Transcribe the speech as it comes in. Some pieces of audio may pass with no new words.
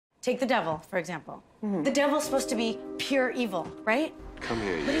Take the devil, for example. The devil's supposed to be pure evil, right? Come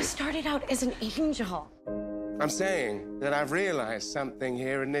here, But you. he started out as an angel. I'm saying that I've realized something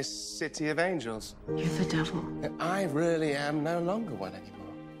here in this city of angels. You're the devil. That I really am no longer one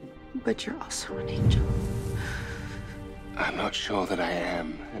anymore. But you're also an angel. I'm not sure that I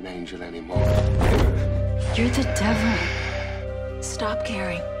am an angel anymore. You're the devil. Stop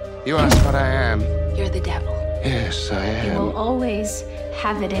caring. You asked what I am. You're the devil. Yes, I You will am. always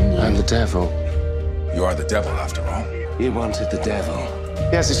have it in you. I'm the devil. You are the devil, after all. You wanted the devil.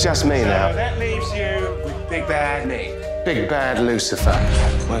 Yes, it's just me now. So that leaves you with Big Bad me. Big bad Lucifer.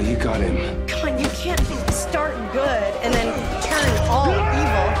 Well, you got him. Come on, you can't start good and then turn all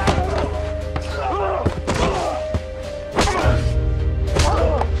evil.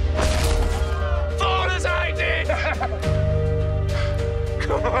 Fall as I did!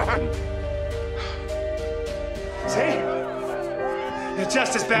 Come on! See? You're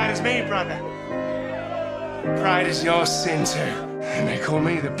just as bad as me, brother. Pride is your sin, too. And they call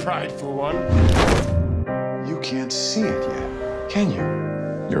me the prideful one. You can't see it yet, can you?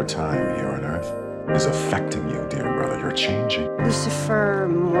 Your time here on Earth is affecting you, dear brother. You're changing. Lucifer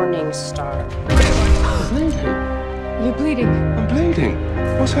Morningstar. You're bleeding. I'm bleeding.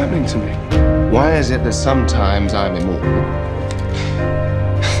 What's happening to me? Why is it that sometimes I'm immortal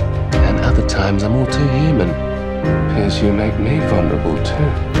and other times I'm all too human? Because you make me vulnerable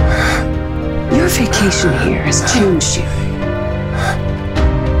too. Your vacation here has changed you.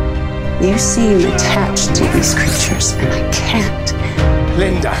 You seem attached to these creatures, and I can't,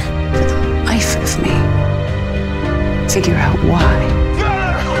 Linda. for the life of me, figure out why.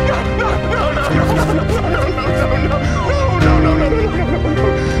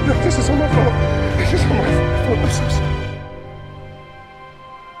 No, this is all my fault. This is all my fault. I'm so sorry.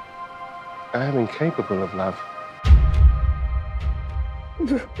 I am incapable of love.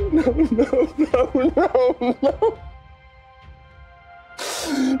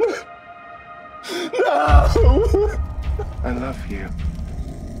 No! I love you.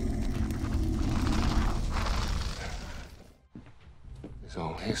 It's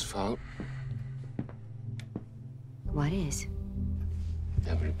all his fault. What is?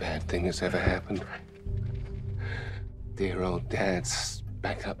 Every bad thing that's ever happened. Dear old Dad's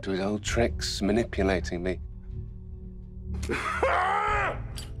back up to his old tricks, manipulating me.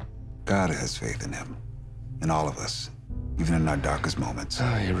 God has faith in him. In all of us. Even in our darkest moments.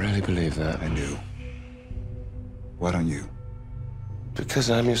 Oh, you really believe that? I do. Why don't you?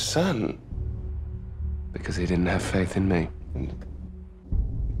 Because I'm your son. Because he didn't have faith in me. And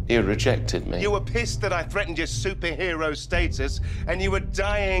you rejected me. You were pissed that I threatened your superhero status, and you were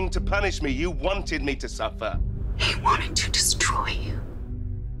dying to punish me. You wanted me to suffer. He wanted to destroy you.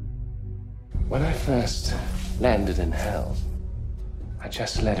 When I first landed in hell, I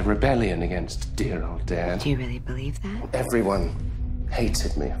just led a rebellion against dear old Dad. Do you really believe that? Everyone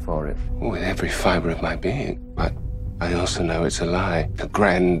hated me for it, with every fiber of my being. But I also know it's a lie, a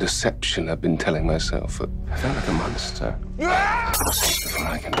grand deception I've been telling myself. I felt like a monster. Since before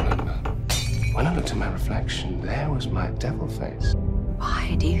I can remember. When I looked at my reflection, there was my devil face.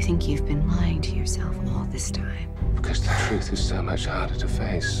 Why do you think you've been lying to yourself all this time? Because the truth is so much harder to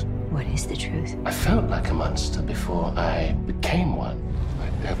face. What is the truth? I felt like a monster before I became one. My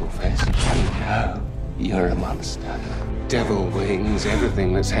devil face. You know, you're a monster. Devil wings,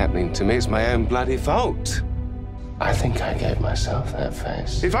 everything that's happening to me is my own bloody fault. I think I gave myself that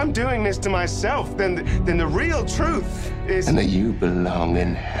face. If I'm doing this to myself, then the real truth is... And that you belong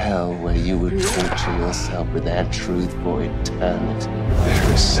in hell where you would torture yourself with that truth for eternity.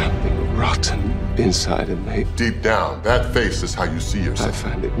 There is something rotten inside of me. Deep down, that face is how you see I yourself.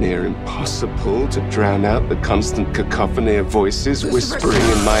 find it near impossible to drown out the constant cacophony of voices whispering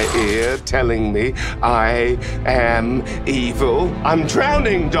in my ear, telling me I am evil. I'm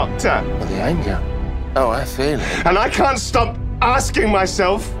drowning, Doctor. Well, the anger. Oh, I feel it. And I can't stop asking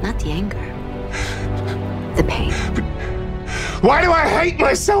myself, Not the anger. The pain. why do I hate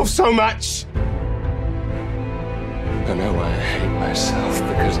myself so much? I know why I hate myself,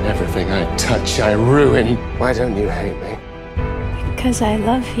 because everything I touch, I ruin. Why don't you hate me? Because I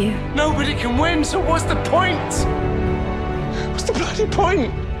love you. Nobody can win, so what's the point? What's the bloody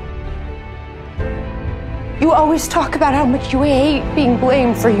point? You always talk about how much you hate being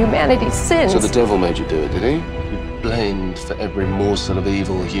blamed for humanity's sins. So the devil made you do it, did he? You blamed for every morsel of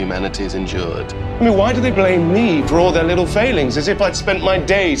evil humanity has endured. I mean, why do they blame me for all their little failings, as if I'd spent my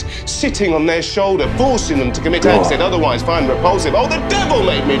days sitting on their shoulder, forcing them to commit acts they'd otherwise find repulsive? Oh, the devil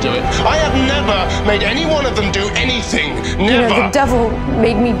made me do it. I have never made any one of them do anything. Never. You know, the devil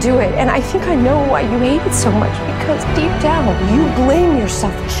made me do it, and I think I know why you hate it so much, because deep down, you blame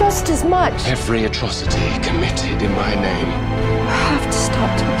yourself just as much. Every atrocity committed in my name. You have to stop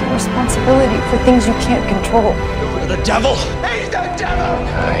taking responsibility for things you can't control. You're the devil. He's the devil.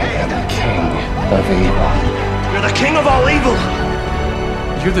 I am the king of evil. You're the king of all evil.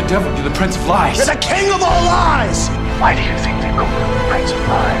 You're the devil. You're the prince of lies. You're the king of all lies. Why do you think they call me the prince of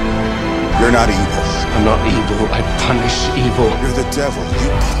lies? You're not evil. I'm not evil. I punish evil. You're the devil. You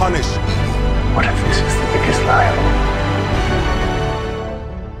punish evil. What if this is the biggest lie of all?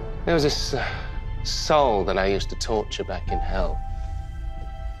 There was this soul that I used to torture back in hell.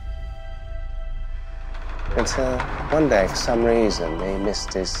 Until one day, for some reason, he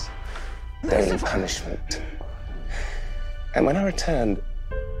missed his daily punishment. And when I returned,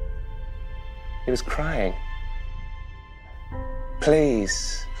 he was crying.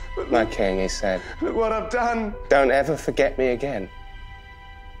 Please, my king, he said. Look what I've done. Don't ever forget me again.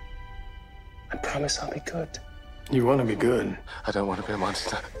 I promise I'll be good. You want to be good. I don't want to be a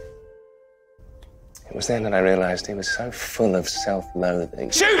monster. It was then that I realized he was so full of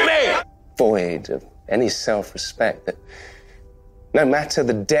self-loathing. Shoot me! Void of any self-respect that no matter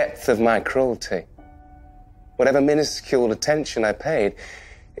the depth of my cruelty, whatever minuscule attention I paid,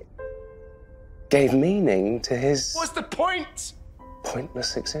 it gave meaning to his... What's the point?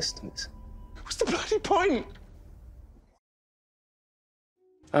 Pointless existence. What's the bloody point?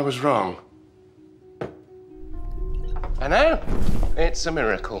 I was wrong. I know, it's a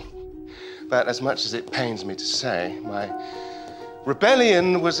miracle. But as much as it pains me to say, my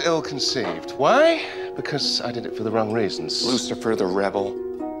rebellion was ill-conceived. Why? Because I did it for the wrong reasons. Lucifer the rebel,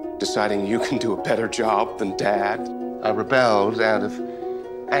 deciding you can do a better job than Dad. I rebelled out of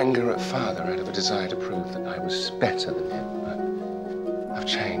anger at Father, out of a desire to prove that I was better than him. But I've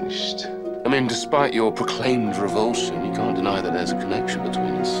changed. I mean, despite your proclaimed revulsion, you can't deny that there's a connection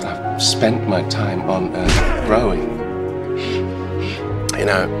between us. I've spent my time on Earth growing. You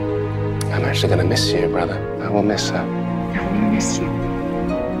know, I'm actually going to miss you, brother. I will miss her. I will miss you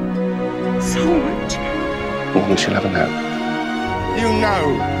so much. More than she'll ever know. You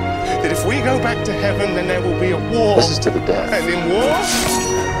know that if we go back to heaven, then there will be a war. This is to the death. And in war,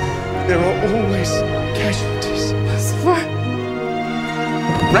 there are always casualties. Lucifer.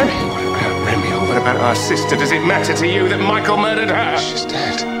 Remy, what about Remy? Or what about our sister? Does it matter to you that Michael murdered her? She's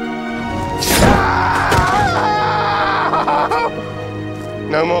dead.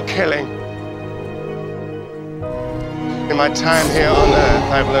 No more killing. In my time here on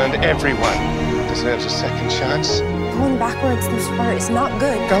Earth, I've learned everyone deserves a second chance. Going backwards, Lucifer, is not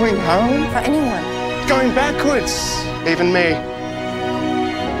good. Going home? For anyone. Going backwards. Even me.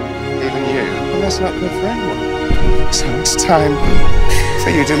 Even you. And that's not good for anyone. So it's time for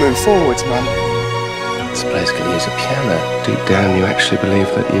you to move forwards, Mum. This place could use a piano. Deep down, you actually believe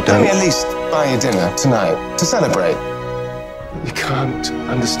that you don't... Let me at least buy you dinner tonight to celebrate. You can't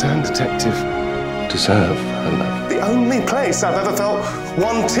understand, Detective. Deserve her love. The only place I've ever felt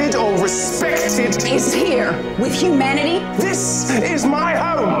wanted or respected Is here with humanity. This is my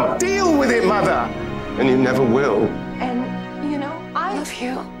home. Deal with it, Mother. And you never will. And, you know, I love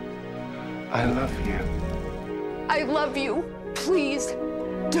you. I love you. I love you. Please,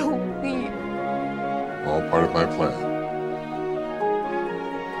 don't leave. All part of my plan.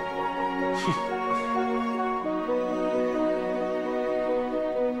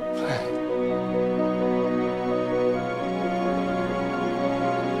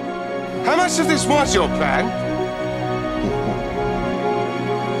 How much of this was your plan?